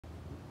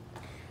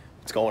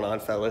What's going on,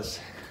 fellas?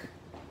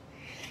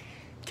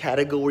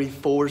 Category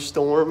 4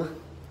 storm?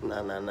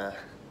 Nah.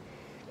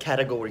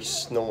 Category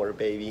snore,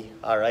 baby.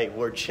 All right,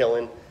 we're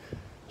chilling.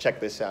 Check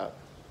this out.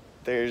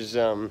 There's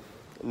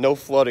no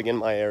flooding in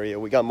my area.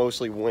 We got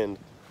mostly wind,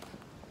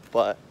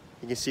 but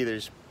you can see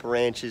there's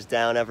branches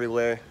down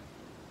everywhere.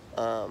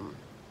 I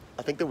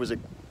think there was a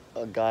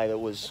guy that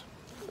was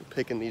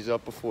picking these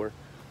up before.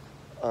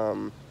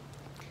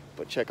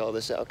 But check all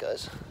this out,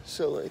 guys.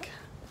 So like,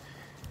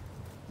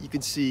 you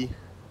can see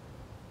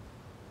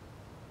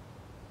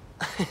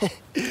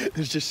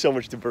there's just so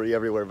much debris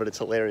everywhere, but it's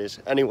hilarious.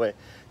 Anyway,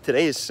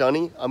 today is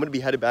sunny. I'm gonna be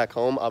headed back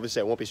home.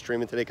 Obviously, I won't be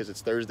streaming today because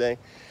it's Thursday.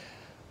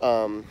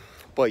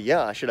 But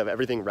yeah, I should have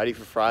everything ready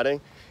for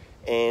Friday,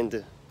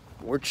 and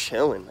we're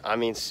chilling. I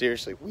mean,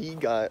 seriously, we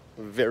got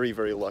very,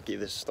 very lucky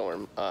this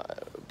storm.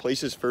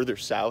 Places further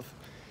south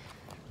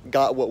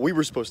got what we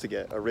were supposed to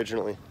get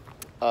originally.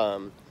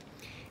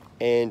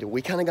 And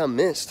we kind of got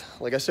missed.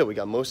 Like I said, we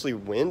got mostly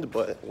wind,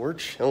 but we're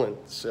chilling.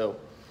 So,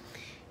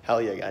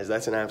 hell yeah, guys,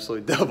 that's an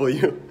absolute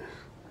W.